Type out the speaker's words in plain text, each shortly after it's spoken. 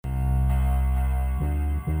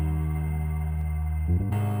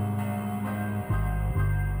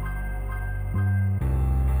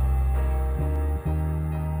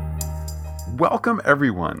Welcome,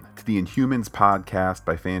 everyone, to the Inhumans podcast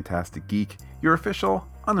by Fantastic Geek, your official,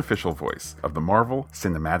 unofficial voice of the Marvel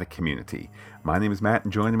cinematic community. My name is Matt,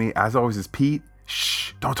 and joining me, as always, is Pete.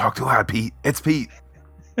 Shh, don't talk too loud, Pete. It's Pete.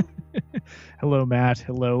 Hello, Matt.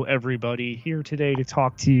 Hello, everybody. Here today to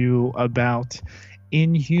talk to you about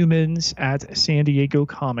Inhumans at San Diego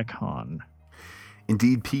Comic-Con.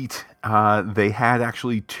 Indeed, Pete. They had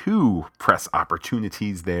actually two press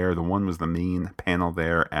opportunities there. The one was the main panel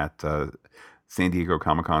there at San Diego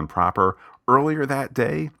Comic-Con proper. Earlier that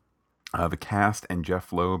day, the cast and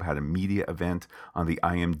Jeff Loeb had a media event on the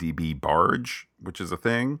IMDb barge, which is a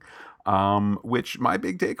thing. Which my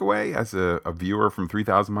big takeaway as a viewer from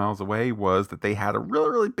 3,000 miles away was that they had a really,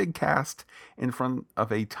 really big cast in front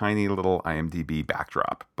of a tiny little IMDb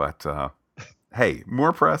backdrop. But hey,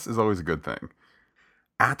 more press is always a good thing.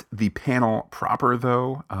 At the panel proper,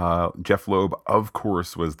 though, Jeff Loeb, of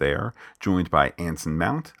course, was there, joined by Anson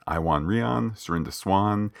Mount, Iwan Rheon, Serinda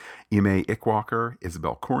Swan, Ime Ikwalker,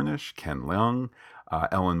 Isabel Cornish, Ken Leung,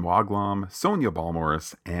 Ellen Woglam, Sonia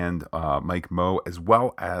Balmorris, and Mike Moe, as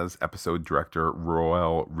well as episode director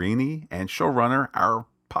Roel Rainey and showrunner, our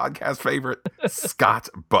podcast favorite, Scott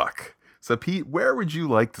Buck. So, Pete, where would you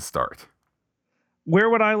like to start?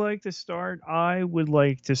 Where would I like to start? I would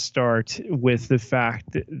like to start with the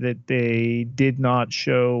fact that they did not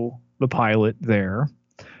show the pilot there,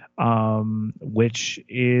 which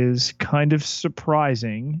is kind of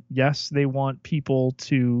surprising. Yes, they want people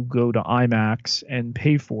to go to IMAX and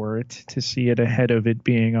pay for it to see it ahead of it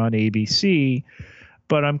being on ABC,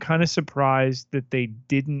 but I'm kind of surprised that they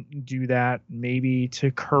didn't do that, maybe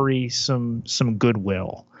to curry some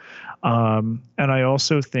goodwill. And I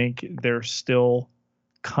also think they're still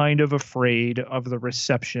kind of afraid of the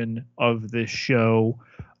reception of this show.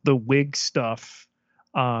 The wig stuff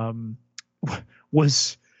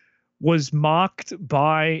was mocked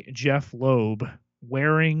by Jeff Loeb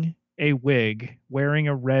wearing a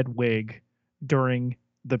red wig during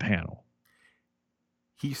the panel.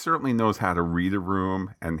 He certainly knows how to read a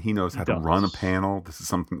room, and he knows how to run a panel. This is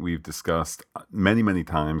something we've discussed many, many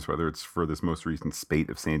times, whether it's for this most recent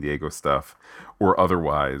spate of San Diego stuff or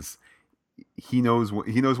otherwise. He knows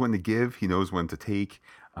when to give. He knows when to take.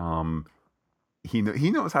 He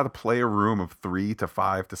knows how to play a room of 3,000 to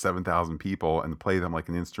 5,000 to 7,000 people and play them like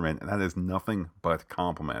an instrument, and that is nothing but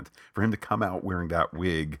compliment. For him to come out wearing that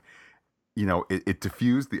wig, it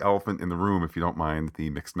diffused the elephant in the room, if you don't mind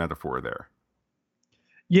the mixed metaphor there.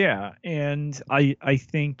 Yeah, and I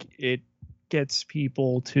think it gets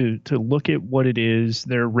people to look at what it is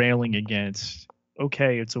they're railing against.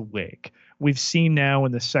 Okay, it's a wig. We've seen now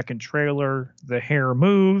in the second trailer the hair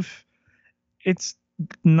move. It's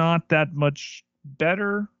not that much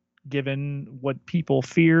better given what people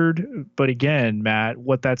feared. But again, Matt,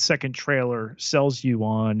 what that second trailer sells you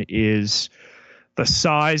on is the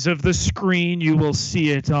size of the screen you will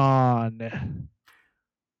see it on.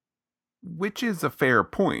 Which is a fair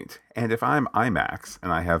point. And if I'm IMAX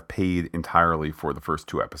and I have paid entirely for the first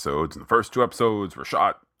two episodes, and the first two episodes were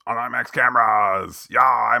shot on IMAX cameras,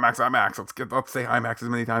 IMAX. Let's say IMAX as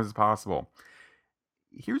many times as possible.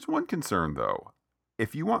 Here's one concern, though.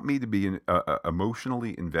 If you want me to be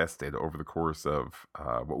emotionally invested over the course of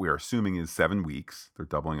what we are assuming is 7 weeks, they're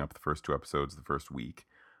doubling up the first two episodes the first week.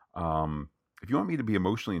 If you want me to be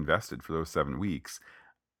emotionally invested for those 7 weeks,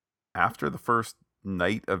 after the first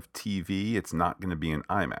night of TV, it's not going to be in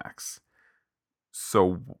IMAX.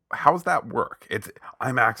 So how's that work?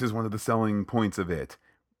 IMAX is one of the selling points of it.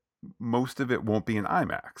 Most of it won't be in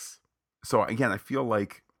IMAX. So again, I feel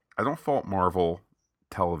like I don't fault Marvel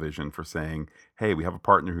Television for saying, hey, we have a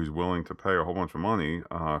partner who's willing to pay a whole bunch of money.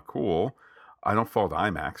 Cool. I don't fault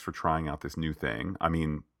IMAX for trying out this new thing. I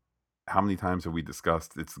mean, how many times have we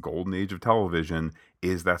discussed it's the golden age of television?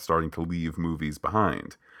 Is that starting to leave movies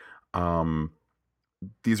behind?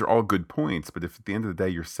 These are all good points, but if at the end of the day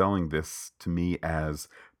you're selling this to me as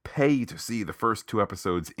pay to see the first two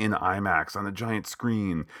episodes in IMAX on a giant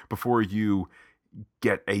screen before you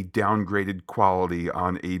get a downgraded quality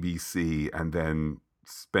on ABC and then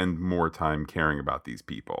spend more time caring about these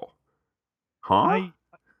people. Huh?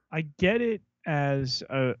 I get it as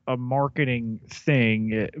a marketing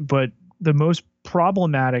thing, but the most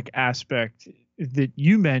problematic aspect that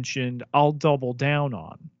you mentioned, I'll double down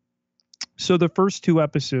on. So the first two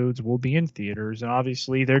episodes will be in theaters, and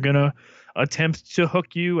obviously they're going to attempt to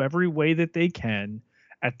hook you every way that they can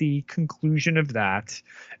at the conclusion of that.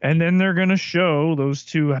 And then they're going to show those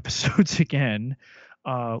two episodes again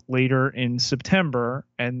later in September.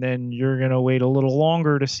 And then you're going to wait a little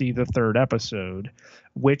longer to see the third episode,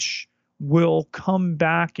 which will come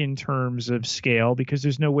back in terms of scale because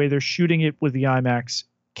there's no way they're shooting it with the IMAX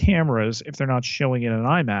cameras if they're not showing it in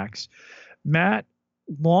IMAX. Matt,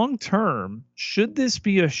 long term, should this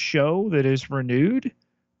be a show that is renewed?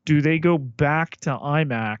 Do they go back to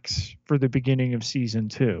IMAX for the beginning of season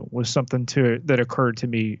 2? Was something that occurred to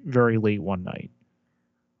me very late one night.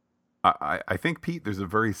 I think, Pete, there's a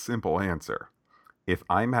very simple answer. If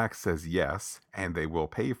IMAX says yes and they will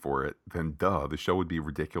pay for it, then duh, the show would be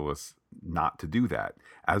ridiculous not to do that.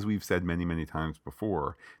 As we've said many, many times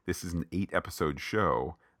before, this is an 8-episode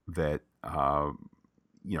show that,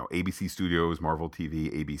 ABC Studios, Marvel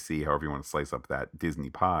TV, ABC, however you want to slice up that Disney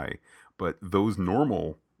pie, but those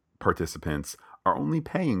normal participants are only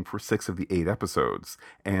paying for 6 of the 8 episodes.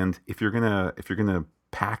 And if you're gonna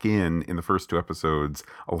pack in the first 2 episodes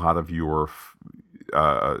a lot of your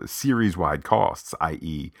series-wide costs,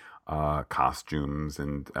 i.e., costumes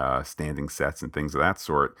and standing sets and things of that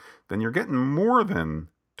sort, then you're getting more than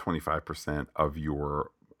 25% of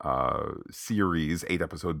your series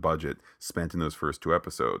 8-episode budget spent in those first 2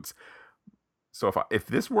 episodes. So if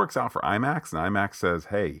this works out for IMAX and IMAX says,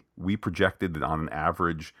 hey, we projected that on an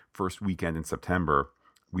average first weekend in September,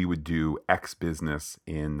 we would do X business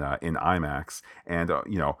in IMAX, and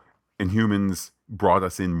Inhumans brought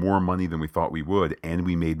us in more money than we thought we would, and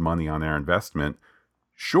we made money on our investment.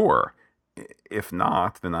 Sure. If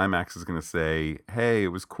not, then IMAX is going to say, hey, it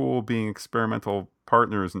was cool being experimental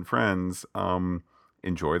partners and friends.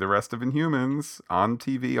 Enjoy the rest of Inhumans on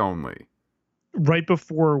TV only. Right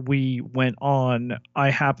before we went on, I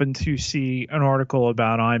happened to see an article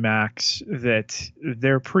about IMAX that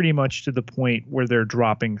they're pretty much to the point where they're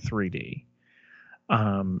dropping 3D.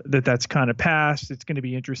 That's kind of past. It's going to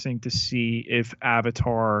be interesting to see if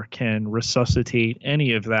Avatar can resuscitate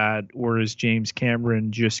any of that, or is James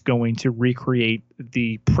Cameron just going to recreate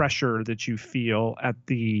the pressure that you feel at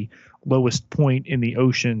the lowest point in the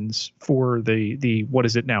oceans for the what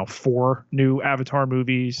is it now, 4 new Avatar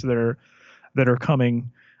movies that are coming,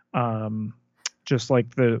 just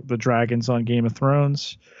like the dragons on Game of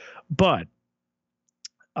Thrones. But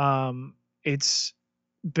it's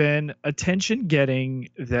been attention getting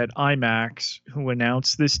that IMAX, who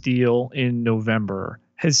announced this deal in November,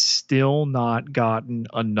 has still not gotten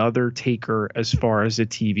another taker as far as a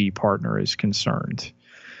TV partner is concerned.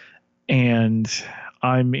 And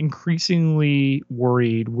I'm increasingly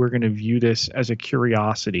worried we're going to view this as a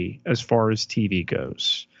curiosity as far as TV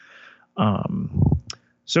goes.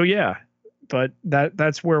 So yeah, but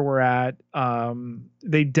that's where we're at.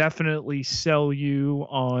 They definitely sell you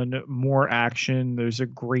on more action. There's a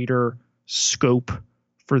greater scope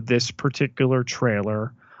for this particular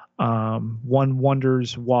trailer. One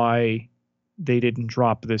wonders why they didn't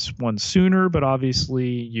drop this one sooner, but obviously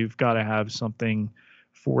you've got to have something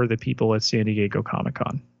for the people at San Diego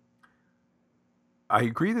Comic-Con. I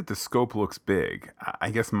agree that the scope looks big.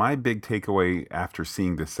 I guess my big takeaway after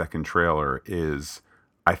seeing this second trailer is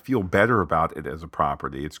I feel better about it as a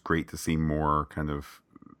property. It's great to see more kind of,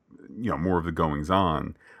 more of the goings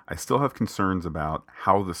on. I still have concerns about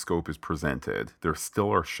how the scope is presented. There still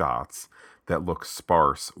are shots that look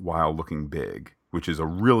sparse while looking big, which is a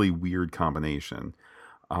really weird combination.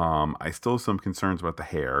 I still have some concerns about the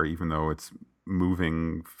hair, even though it's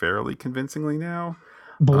moving fairly convincingly now.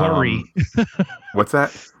 Blurry. What's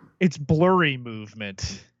that? It's blurry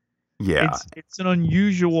movement. Yeah. It's an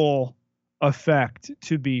unusual effect,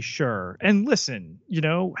 to be sure. And listen,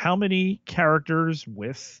 how many characters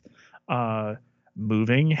with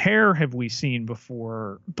moving hair have we seen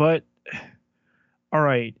before? But all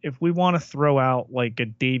right, if we want to throw out like a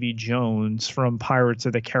Davy Jones from Pirates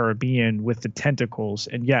of the Caribbean with the tentacles,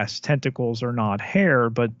 and yes, tentacles are not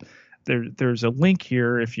hair, but there's a link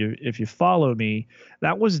here if you follow me,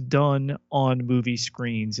 that was done on movie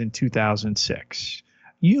screens in 2006.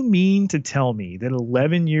 You mean to tell me that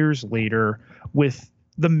 11 years later, with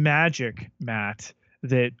the magic, Matt,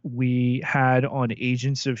 that we had on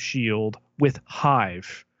Agents of S.H.I.E.L.D. with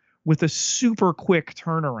Hive, with a super quick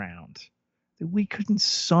turnaround, that we couldn't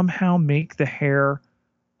somehow make the hair,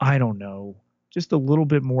 I don't know, just a little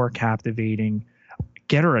bit more captivating,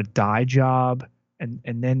 get her a dye job, and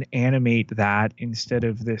then animate that instead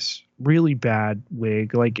of this really bad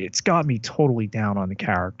wig? Like, it's got me totally down on the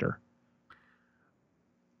character.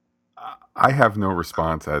 I have no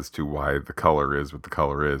response as to why the color is what the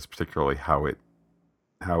color is, particularly how it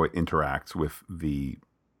interacts with the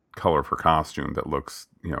color of her costume that looks,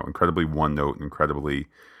 incredibly one note, incredibly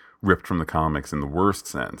ripped from the comics in the worst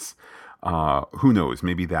sense. Who knows?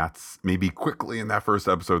 Maybe quickly in that first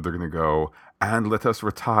episode they're going to go, and let us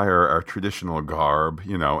retire our traditional garb,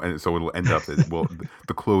 and so it'll end up that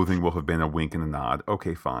the clothing will have been a wink and a nod.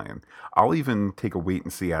 Okay, fine. I'll even take a wait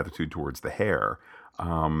and see attitude towards the hair.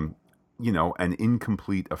 an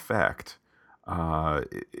incomplete effect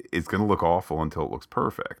is going to look awful until it looks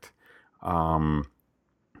perfect.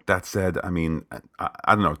 That said, I mean,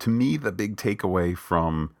 I don't know. To me, the big takeaway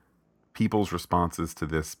from people's responses to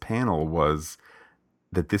this panel was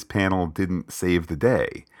that this panel didn't save the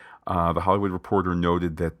day. The Hollywood Reporter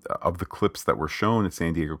noted that of the clips that were shown at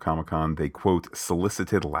San Diego Comic-Con, they, quote,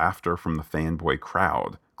 solicited laughter from the fanboy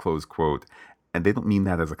crowd, close quote. And they don't mean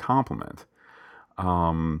that as a compliment.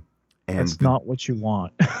 And That's not what you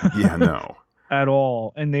want. Yeah, no. At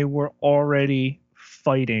all. And they were already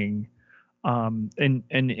fighting an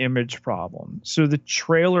image problem. So the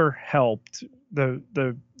trailer helped the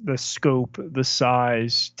scope, the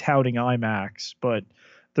size, touting IMAX, but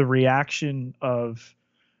the reaction of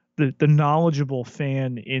the knowledgeable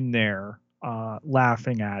fan in there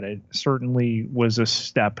laughing at it certainly was a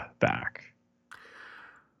step back.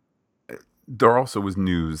 There also was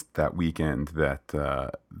news that weekend that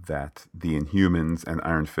that the Inhumans and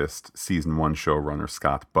Iron Fist season 1 showrunner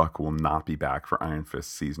Scott Buck will not be back for Iron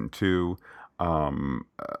Fist season 2. There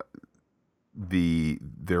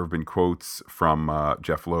have been quotes from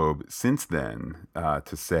Jeff Loeb since then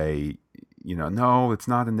to say, no, it's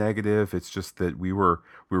not a negative. It's just that we were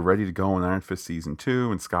ready to go in Iron Fist season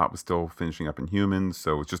 2, and Scott was still finishing up Inhumans,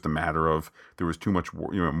 so it's just a matter of there was too much,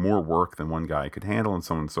 more work than one guy could handle, and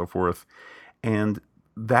so on and so forth. And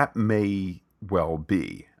that may well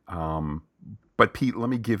be. But Pete, let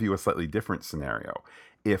me give you a slightly different scenario.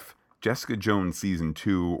 If Jessica Jones season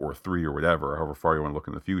 2 or 3 or whatever, however far you want to look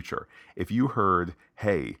in the future, if you heard,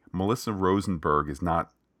 hey, Melissa Rosenberg is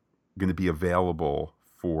not going to be available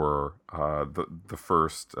for the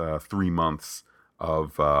first 3 months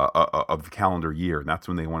of the calendar year, and that's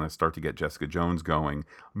when they want to start to get Jessica Jones going,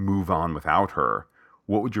 move on without her,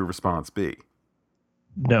 what would your response be?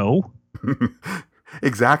 No.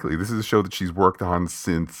 Exactly. This is a show that she's worked on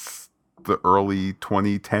since the early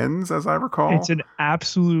 2010s, as I recall. It's an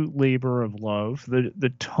absolute labor of love.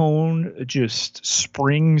 The tone just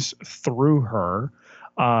springs through her.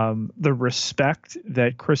 The respect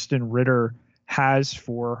that Kristen Ritter has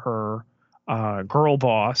for her girl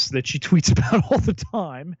boss that she tweets about all the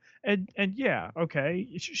time. And yeah, okay,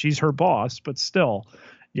 she's her boss, but still,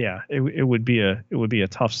 yeah, it would be a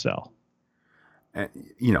tough sell. And,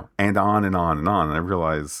 and on and on and on. And I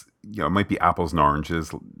realize, it might be apples and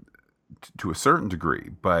oranges to a certain degree,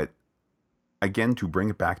 but again, to bring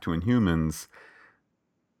it back to Inhumans,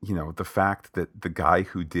 the fact that the guy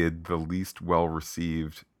who did the least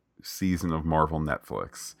well-received season of Marvel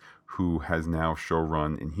Netflix, who has now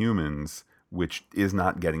showrun Inhumans, which is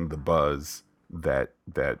not getting the buzz that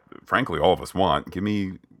frankly all of us want. Give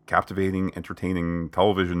me captivating, entertaining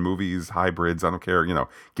television, movies, hybrids. I don't care.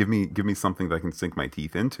 Give me something that I can sink my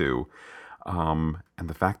teeth into. And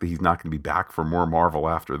the fact that he's not going to be back for more Marvel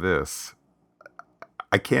after this,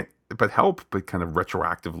 I can't but kind of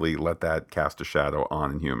retroactively let that cast a shadow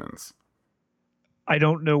on Inhumans. I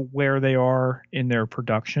don't know where they are in their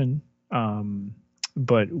production,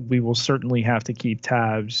 but we will certainly have to keep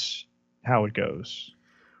tabs how it goes.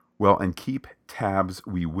 Well, and keep tabs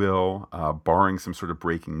we will, barring some sort of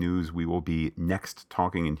breaking news. We will be next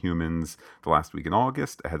talking Inhumans the last week in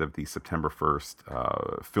August, ahead of the September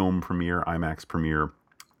 1st film premiere, IMAX premiere.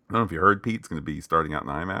 I don't know if you heard, Pete, it's going to be starting out in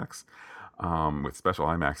IMAX with special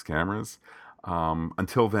IMAX cameras.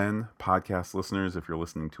 Until then, podcast listeners, if you're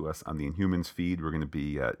listening to us on the Inhumans feed, we're going to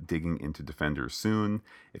be digging into Defenders soon.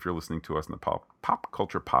 If you're listening to us on the Pop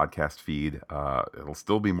Culture podcast feed, it'll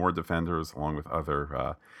still be more Defenders along with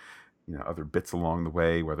other other bits along the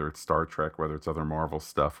way, whether it's Star Trek, whether it's other Marvel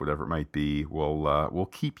stuff, whatever it might be. We'll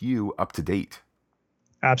keep you up to date.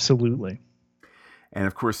 Absolutely. And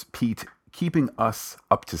of course, Pete, keeping us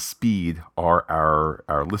up to speed are our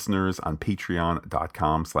listeners on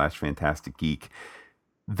patreon.com/fantasticgeek.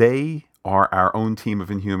 They are our own team of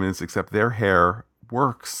Inhumans, except their hair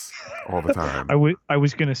works all the time. I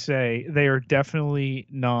was going to say, they are definitely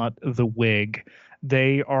not the wig.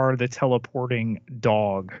 They are the teleporting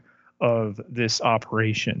dog of this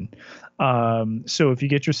operation. So if you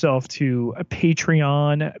get yourself to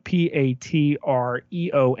Patreon,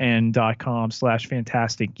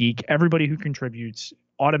 patreon.com/fantasticgeek, everybody who contributes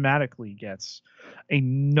automatically gets a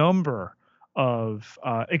number of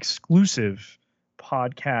exclusive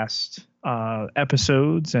podcast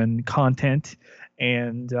episodes and content.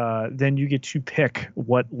 And then you get to pick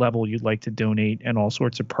what level you'd like to donate and all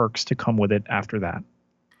sorts of perks to come with it after that.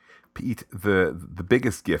 Pete, the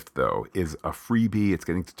biggest gift, though, is a freebie. It's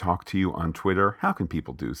getting to talk to you on Twitter. How can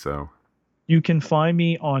people do so? You can find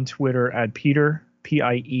me on Twitter at Peter,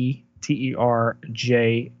 Pie,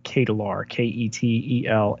 Terj Ketelar,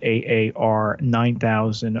 Ketelaar,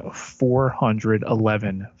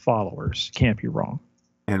 9,411 followers. Can't be wrong.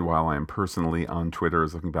 And while I'm personally on Twitter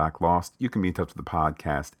as Looking Back Lost, you can be in touch with the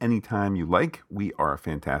podcast anytime you like. We are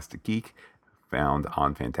Fantastic Geek, found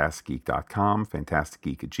on fantasticgeek.com,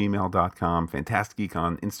 fantasticgeek@gmail.com, Fantastic Geek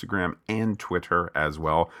on Instagram and Twitter as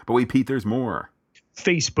well. But wait, Pete, there's more.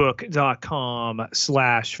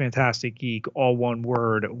 Facebook.com/Fantastic Geek, all one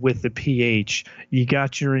word with the PH. You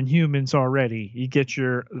got your Inhumans already. You get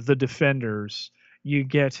your The Defenders. You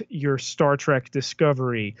get your Star Trek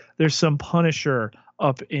Discovery. There's some Punisher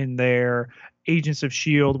up in there. Agents of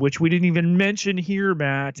S.H.I.E.L.D., which we didn't even mention here,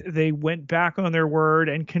 Matt. They went back on their word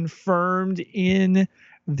and confirmed in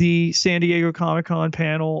the San Diego Comic-Con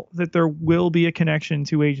panel that there will be a connection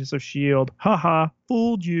to Agents of S.H.I.E.L.D. Haha,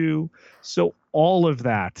 fooled you. So all of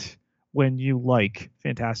that when you like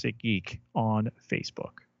Fantastic Geek on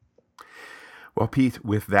Facebook. Well, Pete,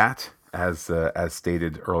 with that, as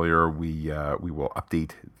stated earlier, we will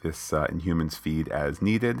update this Inhumans feed as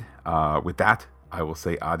needed. With that, I will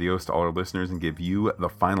say adios to all our listeners and give you the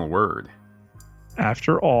final word.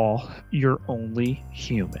 After all, you're only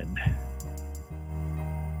human.